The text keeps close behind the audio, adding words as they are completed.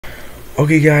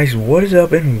Okay guys, what is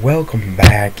up and welcome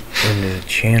back into the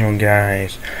channel,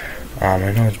 guys. I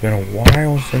know it's been a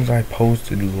while since I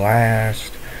posted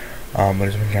last, but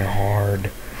it's been kind of hard,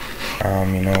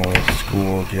 with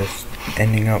school just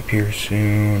ending up here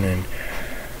soon, and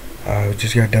we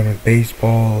just got done with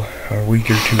baseball a week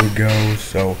or two ago,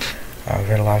 so we've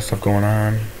had a lot of stuff going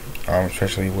on,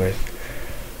 especially with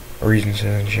reasons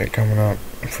and shit coming up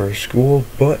for school.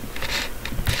 But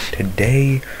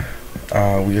today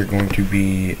we are going to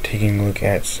be taking a look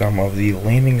at some of the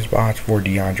landing spots for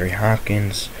DeAndre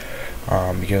Hopkins,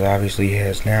 because obviously he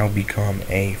has now become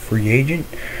a free agent.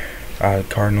 The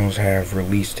Cardinals have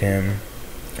released him,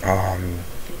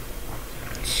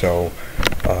 so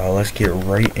let's get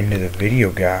right into the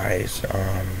video, guys.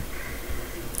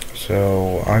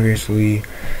 So obviously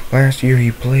last year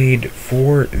he played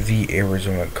for the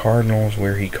Arizona Cardinals,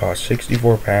 where he caught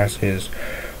 64 passes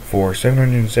for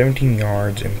 717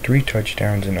 yards and 3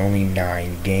 touchdowns in only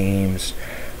 9 games.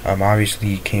 Obviously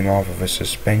he came off of a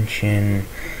suspension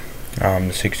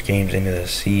 6 games into the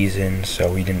season,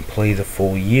 so he didn't play the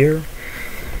full year.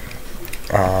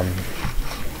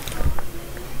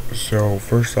 So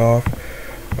first off,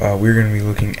 we're going to be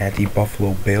looking at the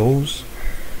Buffalo Bills.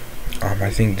 I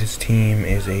think this team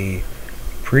is a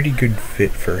pretty good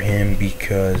fit for him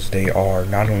because they are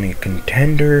not only a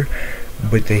contender,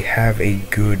 but they have a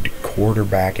good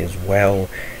quarterback as well.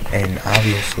 And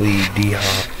obviously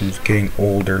D-Hop, who's getting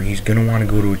older, he's going to want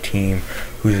to go to a team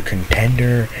who's a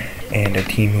contender and a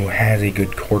team who has a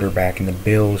good quarterback. And the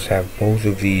Bills have both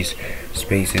of these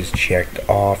spaces checked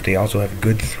off. They also have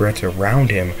good threats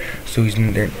around him, so he's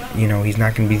not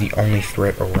going to be the only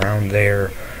threat around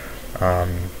there.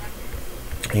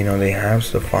 They have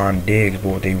Stephon Diggs, but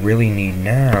what they really need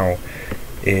now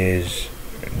is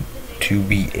to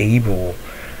be able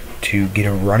to get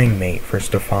a running mate for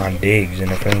Stephon Diggs.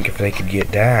 And I think if they could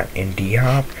get that in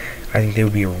D-Hop, I think they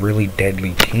would be a really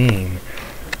deadly team.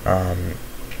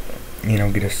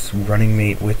 Get a running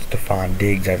mate with Stephon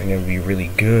Diggs, I think it would be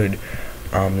really good.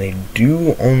 They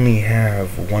do only have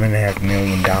 $1.5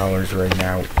 million right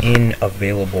now in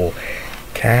available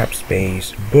cap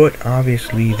space, but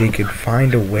obviously they could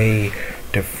find a way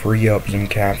to free up some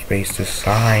cap space to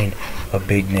sign a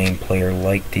big name player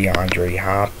like DeAndre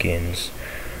Hopkins.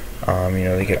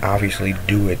 They could obviously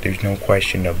do it, there's no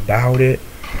question about it.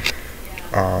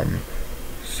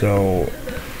 So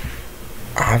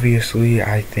obviously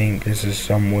I think this is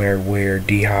somewhere where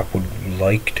D-Hop would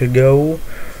like to go,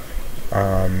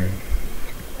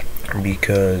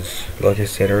 because like I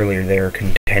said earlier, they're a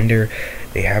contender,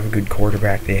 they have a good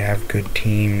quarterback, they have a good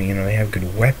team, they have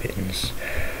good weapons.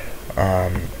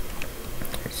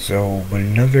 But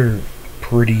another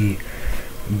pretty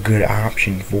good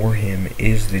option for him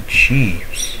is the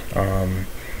Chiefs.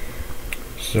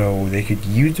 So they could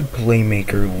use a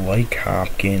playmaker like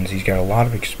Hopkins. He's got a lot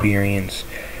of experience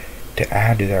to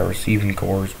add to that receiving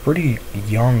core. It's pretty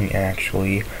young,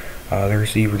 actually. The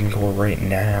receiving core right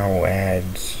now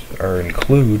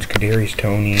includes Kadarius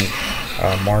Toney,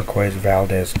 Marquez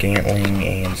Valdez-Scantling,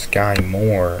 and Sky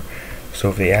Moore. So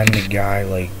if they add in a guy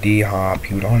like D-Hop,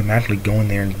 he would automatically go in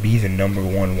there and be the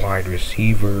 #1 wide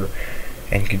receiver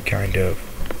and could kind of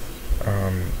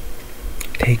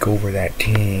take over that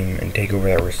team and take over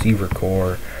that receiver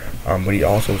core. But he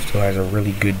also still has a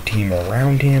really good team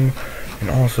around him, and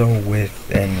also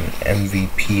with an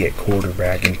MVP at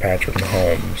quarterback in Patrick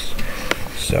Mahomes.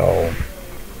 So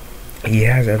he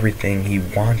has everything he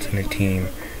wants in a team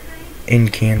in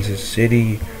Kansas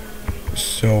City,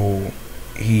 so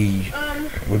he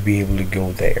would be able to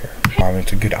go there.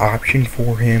 It's a good option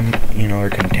for him. Their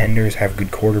contenders have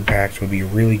good quarterbacks. Would be a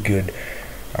really good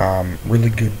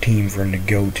team for him to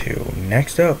go to.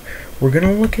 Next up, we're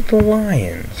gonna look at the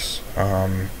Lions.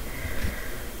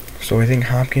 So I think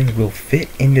Hopkins will fit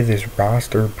into this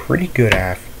roster pretty good,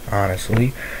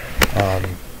 honestly.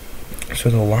 So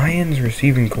the Lions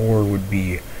receiving core would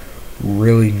be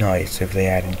really nice if they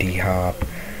added D-Hop.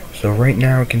 So right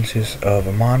now it consists of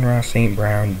Amon-Ra St.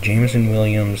 Brown, Jameson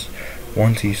Williams,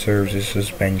 once he serves his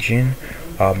suspension,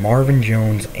 Marvin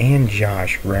Jones, and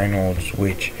Josh Reynolds,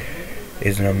 which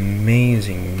is an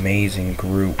amazing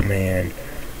group, man.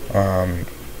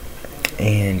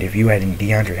 And if you add in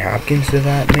DeAndre Hopkins to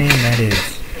that, man, that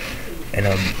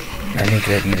makes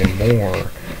that even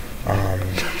more.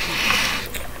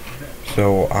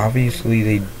 So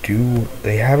obviously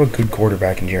they have a good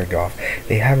quarterback in Jared Goff.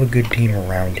 They have a good team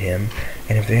around him,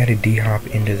 and if they added D-Hop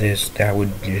into this, that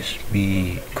would just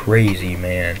be crazy,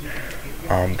 man.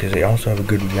 Because they also have a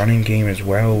good running game as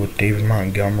well with David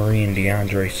Montgomery and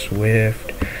DeAndre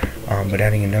Swift. But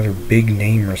having another big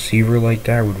name receiver like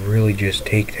that would really just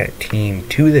take that team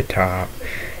to the top,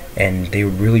 and they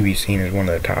would really be seen as one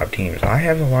of the top teams. I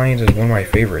have the Lions as one of my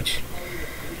favorites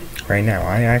right now.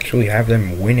 I actually have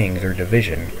them winning their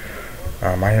division.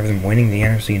 I have them winning the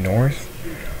NFC North.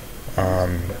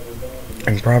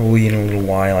 And probably in a little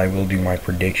while I will do my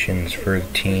predictions for the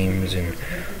teams and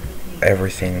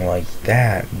everything like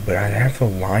that. But I have the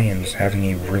Lions having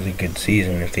a really good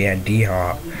season. If they had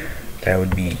D-Hop, that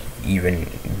would be even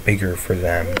bigger for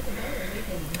them.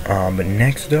 But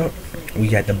next up, we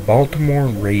got the Baltimore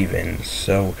Ravens.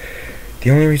 So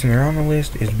the only reason they're on the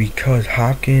list is because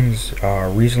Hopkins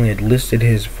recently had listed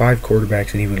his 5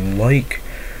 quarterbacks that he would like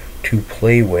to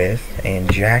play with,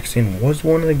 and Jackson was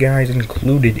one of the guys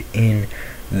included in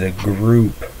the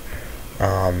group.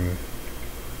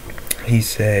 He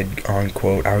said,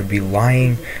 unquote, "I would be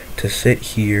lying to sit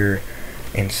here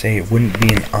and say it wouldn't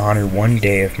be an honor one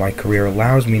day if my career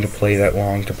allows me to play that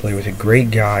long, to play with a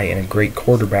great guy and a great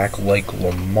quarterback like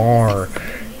Lamar,"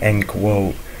 end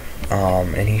quote.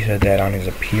 And he said that on his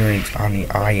appearance on the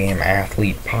I Am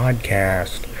Athlete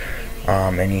podcast.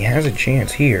 And he has a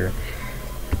chance here.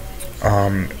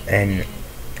 And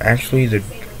actually the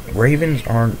Ravens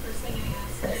aren't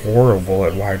horrible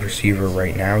at wide receiver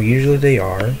right now. Usually they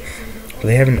are.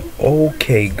 They have an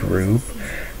okay group.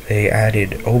 They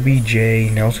added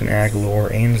OBJ, Nelson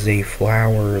Aguilar, and Zay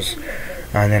Flowers.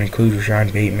 And that includes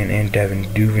Rashad Bateman and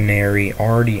Devin Duvernay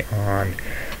already on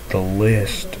the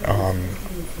list.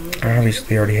 Obviously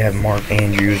they already have Mark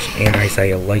Andrews and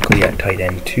Isaiah Likely at tight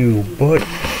end too. But,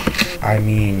 I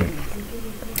mean,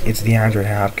 it's DeAndre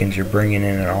Hopkins. You're bringing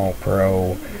in an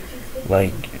all-pro.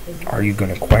 Like, are you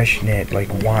going to question it? Like,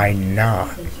 why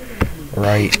not?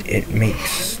 Right? It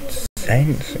makes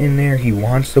sense in there. He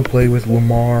wants to play with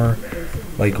Lamar.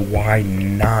 Like, why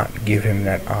not give him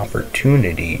that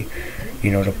opportunity,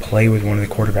 you know, to play with one of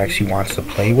the quarterbacks he wants to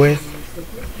play with?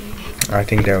 I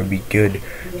think that would be good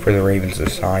for the Ravens to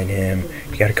sign him.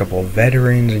 You got a couple of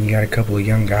veterans, and you got a couple of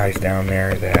young guys down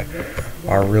there that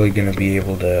are really going to be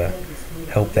able to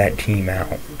help that team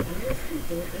out.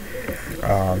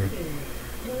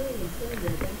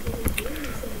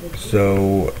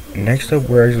 So next up,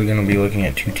 we're actually going to be looking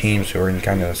at 2 teams who are in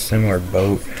kind of a similar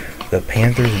boat: the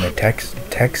Panthers and the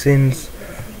Texans.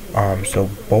 So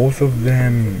both of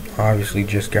them obviously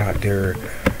just got their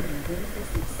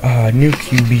new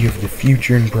QB of the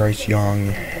future in Bryce Young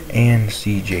and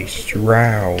CJ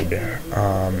Stroud.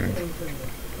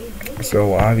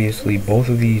 So obviously both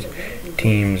of these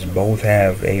teams both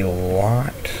have a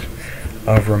lot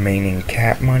of remaining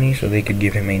cap money, so they could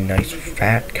give him a nice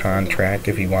fat contract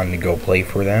if he wanted to go play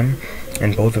for them.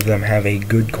 And both of them have a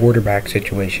good quarterback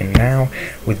situation now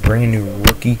with brand new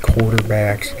rookie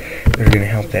quarterbacks that are going to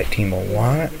help that team a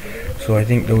lot. So I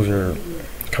think those are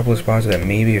a couple of spots that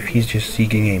maybe if he's just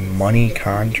seeking a money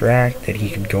contract, that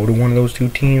he could go to one of those 2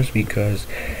 teams, because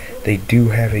they do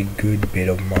have a good bit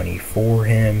of money for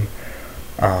him.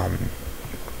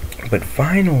 But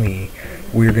finally,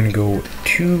 we're going to go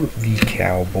to the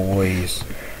Cowboys.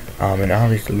 And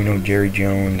obviously we know Jerry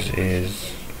Jones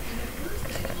is,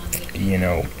 you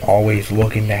know, always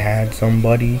looking to add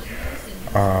somebody.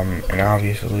 And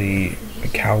obviously the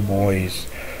Cowboys,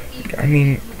 I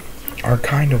mean, are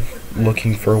kind of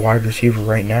looking for a wide receiver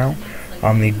right now.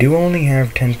 They do only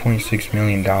have $10.6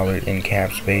 million in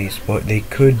cap space, but they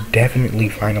could definitely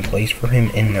find a place for him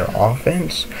in their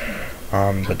offense.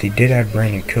 But they did add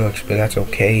Brandon Cooks, but that's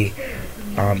okay,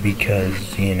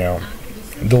 because, you know,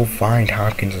 they'll find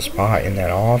Hopkins a spot in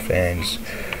that offense.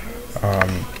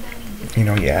 You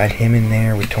know, you add him in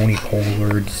there with Tony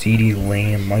Pollard, CeeDee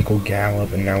Lamb, Michael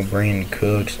Gallup, and now Brandon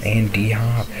Cooks and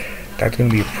D-Hop. That's going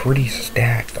to be a pretty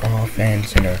stacked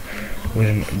offense and with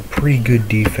a pretty good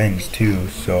defense too.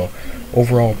 So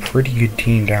overall, pretty good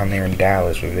team down there in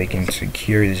Dallas if they can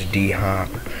secure this D-Hop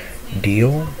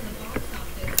deal.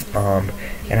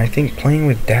 And I think playing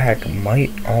with Dak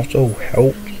might also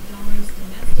help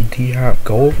D-Hop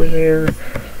go over there.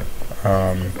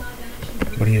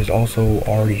 But he has also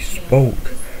already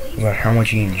spoke about how much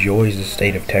he enjoys the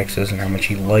state of Texas and how much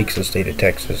he likes the state of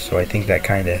Texas. So I think that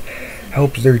kind of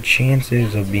helps their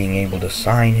chances of being able to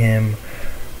sign him.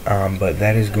 But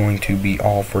that is going to be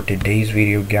all for today's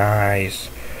video, guys.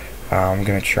 I'm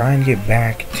going to try and get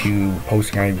back to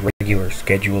posting on a regular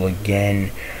schedule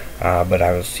again. But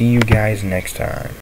I will see you guys next time.